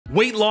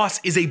Weight loss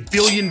is a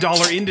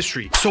billion-dollar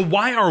industry, so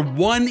why are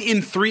 1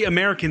 in 3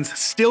 Americans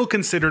still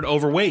considered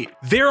overweight?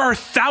 There are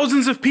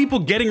thousands of people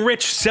getting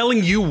rich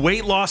selling you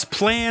weight loss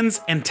plans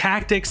and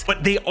tactics,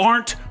 but they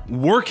aren't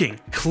working.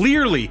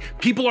 Clearly,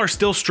 people are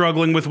still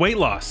struggling with weight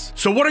loss.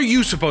 So what are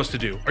you supposed to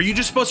do? Are you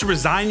just supposed to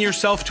resign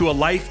yourself to a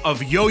life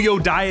of yo-yo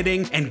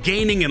dieting and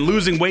gaining and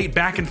losing weight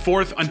back and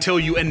forth until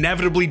you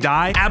inevitably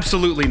die?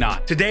 Absolutely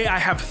not. Today, I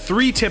have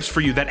 3 tips for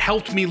you that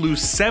helped me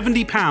lose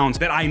 70 pounds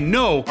that I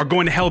know are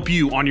going to help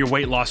you on your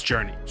weight loss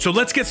journey. So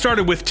let's get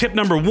started with tip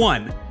number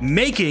 1,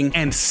 making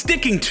and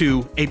sticking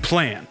to a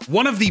plan.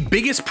 One of the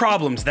biggest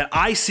problems that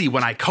I see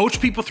when I coach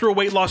people through a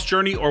weight loss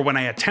journey or when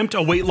I attempt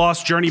a weight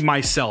loss journey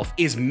myself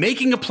is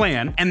making a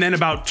plan and then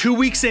about 2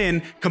 weeks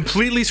in,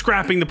 completely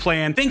scrapping the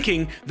plan,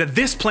 thinking that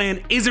this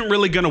plan isn't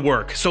really gonna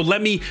work. So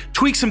let me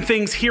tweak some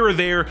things here or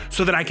there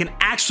so that I can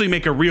actually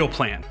make a real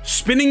plan.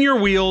 Spinning your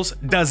wheels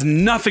does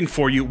nothing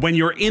for you when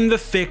you're in the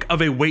thick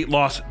of a weight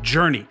loss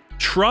journey.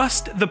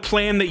 Trust the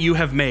plan that you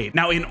have made.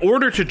 Now, in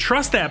order to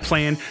trust that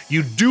plan,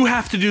 you do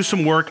have to do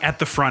some work at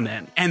the front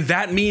end. And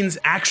that means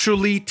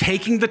actually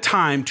taking the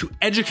time to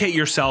educate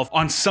yourself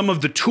on some of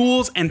the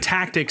tools and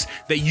tactics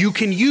that you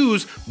can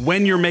use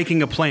when you're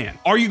making a plan.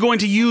 Are you going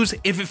to use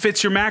if it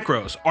fits your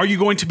macros? Are you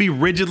going to be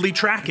rigidly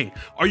tracking?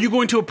 Are you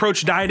going to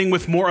approach dieting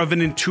with more of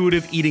an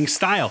intuitive eating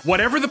style?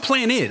 Whatever the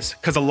plan is,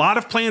 because a lot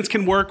of plans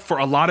can work for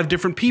a lot of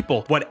different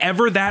people,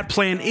 whatever that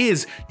plan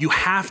is, you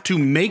have to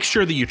make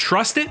sure that you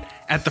trust it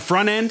at the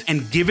front end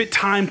and give it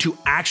time to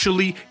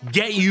actually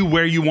get you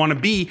where you want to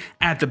be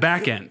at the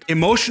back end.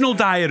 Emotional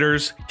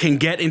dieters can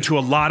get into a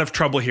lot of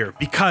trouble here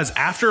because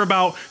after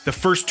about the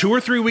first 2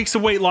 or 3 weeks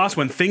of weight loss,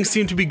 when things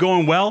seem to be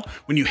going well,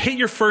 when you hit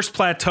your first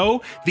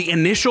plateau, the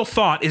initial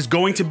thought is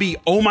going to be,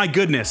 oh my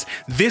goodness,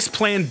 this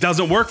plan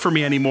doesn't work for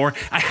me anymore.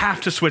 I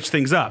have to switch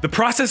things up. The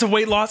process of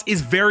weight loss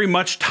is very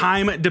much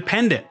time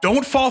dependent.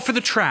 Don't fall for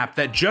the trap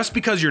that just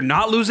because you're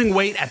not losing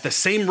weight at the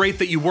same rate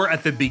that you were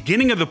at the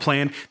beginning of the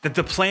plan, that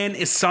the plan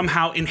is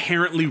somehow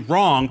inherently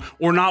wrong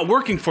or not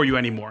working for you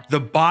anymore.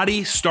 The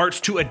body starts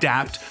to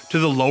adapt to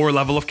the lower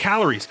level of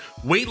calories.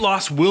 Weight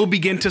loss will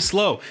begin to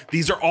slow.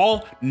 These are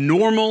all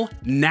normal,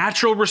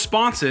 natural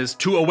responses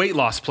to a weight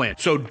loss plan.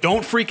 So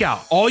don't freak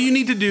out. All you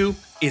need to do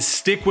is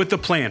stick with the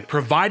plan,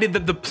 provided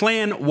that the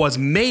plan was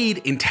made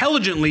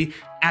intelligently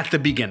at the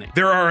beginning.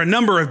 There are a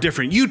number of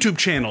different YouTube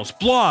channels,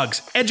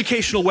 blogs,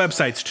 educational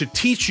websites to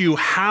teach you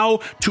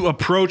how to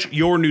approach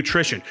your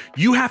nutrition.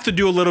 You have to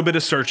do a little bit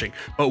of searching,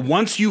 but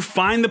once you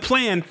find the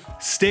plan,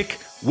 stick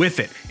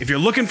with it. If you're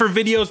looking for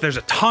videos, there's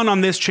a ton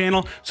on this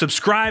channel.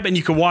 Subscribe and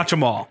you can watch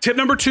them all. Tip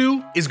number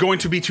 2 is going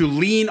to be to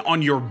lean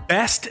on your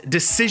best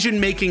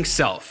decision-making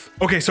self.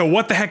 Okay, so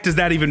what the heck does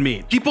that even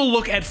mean? People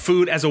look at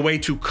food as a way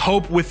to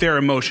cope with their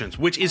emotions,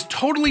 which is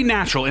totally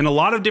natural. In a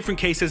lot of different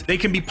cases, they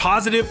can be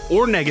positive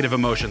or negative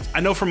emotions.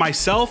 I know for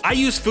myself, I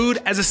use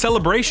food as a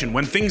celebration.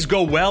 When things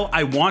go well,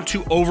 I want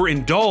to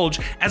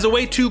overindulge as a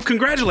way to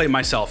congratulate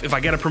myself. If I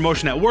get a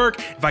promotion at work,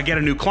 if I get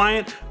a new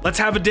client, let's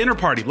have a dinner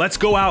party. Let's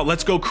go out,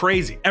 let's go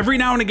crazy. Every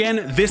now and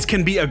again, this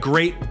can be a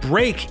great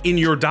break in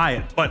your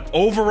diet, but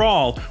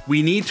overall,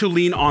 we need to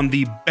lean on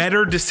the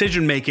better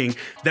decision making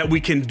that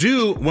we can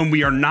do when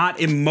we are not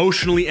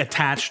emotionally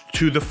attached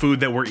to the food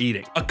that we're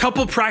eating. A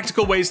couple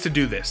practical ways to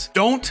do this.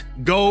 Don't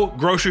go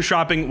grocery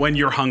shopping when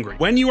you're hungry.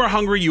 When you are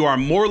hungry, you are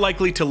more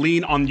likely to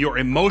lean on your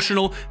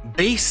emotional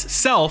base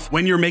self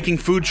when you're making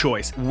food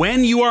choice.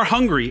 When you are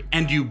hungry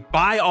and you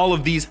buy all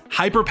of these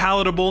hyper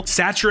palatable,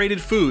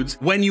 saturated foods,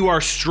 when you are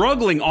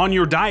struggling on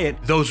your diet,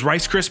 those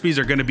Rice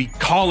Krispies are going to be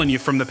calling you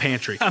from the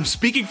pantry. I'm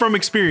speaking from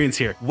experience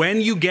here.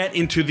 When you get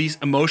into these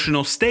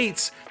emotional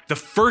states, the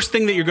first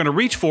thing that you're going to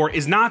reach for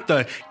is not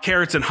the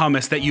carrots and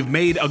hummus that you've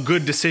made a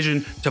good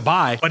decision to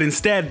buy, but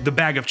instead the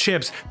bag of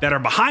chips that are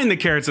behind the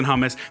carrots and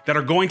hummus that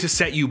are going to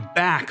set you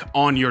back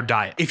on your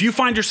diet. If you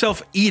find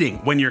yourself eating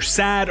when you're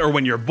sad or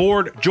when you're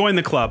bored, join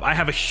the club. I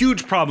have a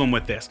huge problem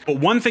with this. But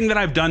one thing that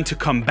I've done to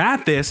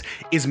combat this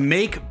is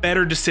make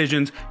better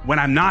decisions when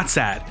I'm not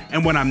sad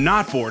and when I'm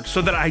not bored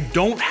so that I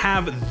don't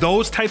have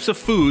those types of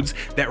foods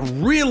that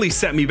really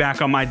set me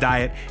back on my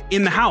diet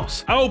in the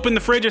house. I open the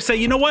fridge and say,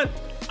 you know what?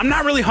 I'm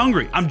not really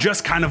hungry. I'm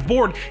just kind of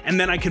bored, and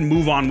then I can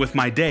move on with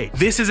my day.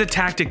 This is a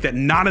tactic that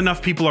not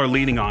enough people are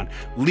leaning on.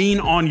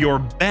 Lean on your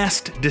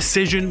best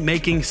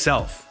decision-making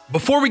self.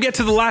 Before we get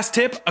to the last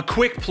tip, a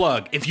quick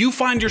plug. If you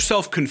find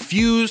yourself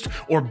confused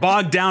or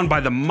bogged down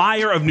by the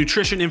mire of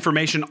nutrition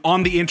information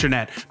on the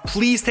internet,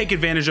 please take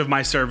advantage of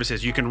my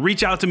services. You can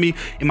reach out to me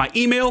in my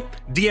email,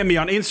 DM me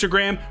on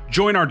Instagram,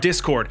 join our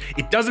Discord.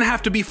 It doesn't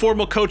have to be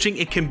formal coaching.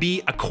 It can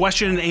be a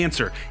question and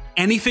answer.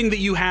 Anything that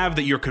you have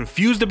that you're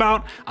confused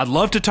about, I'd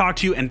love to talk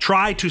to you and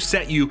try to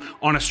set you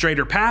on a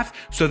straighter path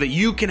so that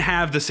you can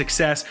have the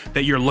success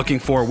that you're looking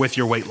for with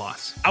your weight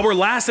loss. Our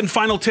last and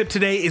final tip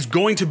today is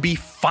going to be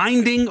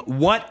finding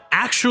what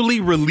actually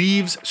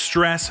relieves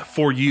stress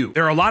for you.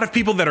 There are a lot of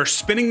people that are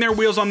spinning their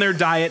wheels on their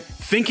diet,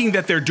 thinking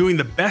that they're doing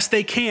the best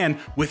they can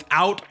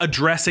without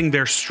addressing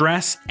their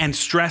stress and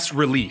stress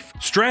relief.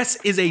 Stress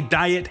is a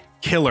diet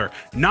killer.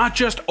 Not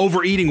just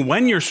overeating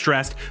when you're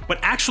stressed, but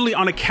actually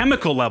on a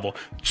chemical level.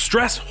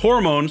 Stress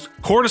hormones,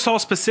 cortisol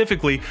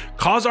specifically,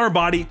 cause our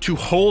body to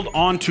hold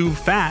on to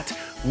fat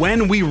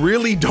when we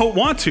really don't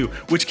want to,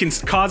 which can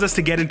cause us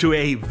to get into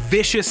a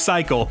vicious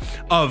cycle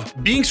of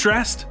being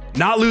stressed,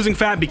 not losing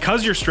fat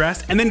because you're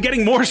stressed, and then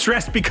getting more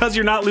stressed because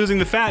you're not losing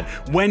the fat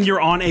when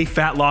you're on a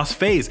fat loss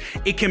phase.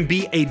 It can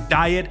be a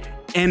diet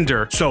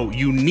ender, so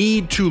you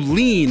need to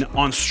lean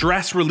on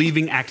stress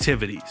relieving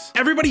activities.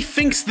 Everybody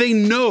thinks they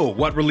know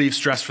what relieves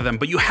stress for them,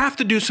 but you have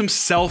to do some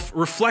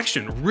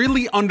self-reflection.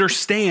 Really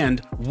understand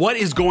what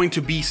is going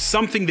to be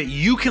something that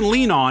you can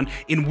lean on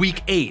in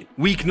week 8,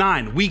 week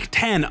 9, week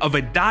 10 of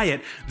a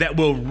diet that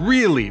will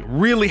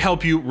really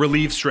help you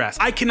relieve stress.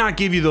 I cannot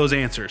give you those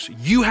answers.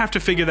 You have to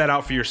figure that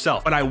out for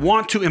yourself, but I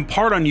want to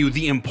impart on you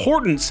the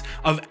importance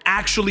of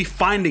actually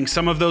finding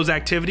some of those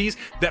activities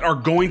that are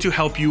going to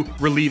help you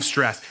relieve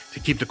stress, to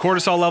keep the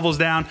cortisol levels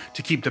down,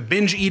 to keep the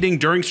binge eating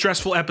during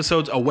stressful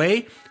episodes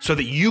away, so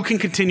that you can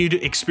continue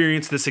to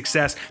experience the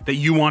success that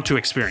you want to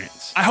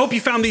experience. I hope you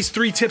found these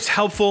 3 tips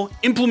helpful.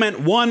 Implement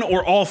one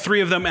or all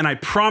 3 of them, and I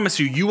promise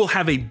you, you will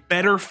have a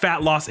better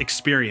fat loss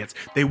experience.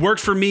 They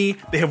worked for me,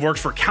 they have worked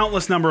for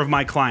countless number of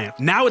my clients.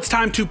 Now it's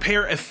time to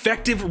pair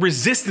effective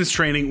resistance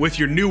training with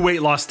your new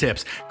weight loss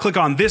tips. Click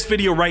on this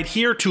video right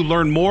here to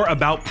learn more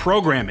about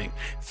programming.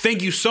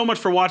 Thank you so much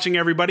for watching,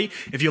 everybody.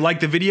 If you liked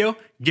the video,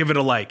 give it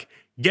a like.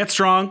 Get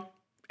strong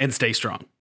and stay strong.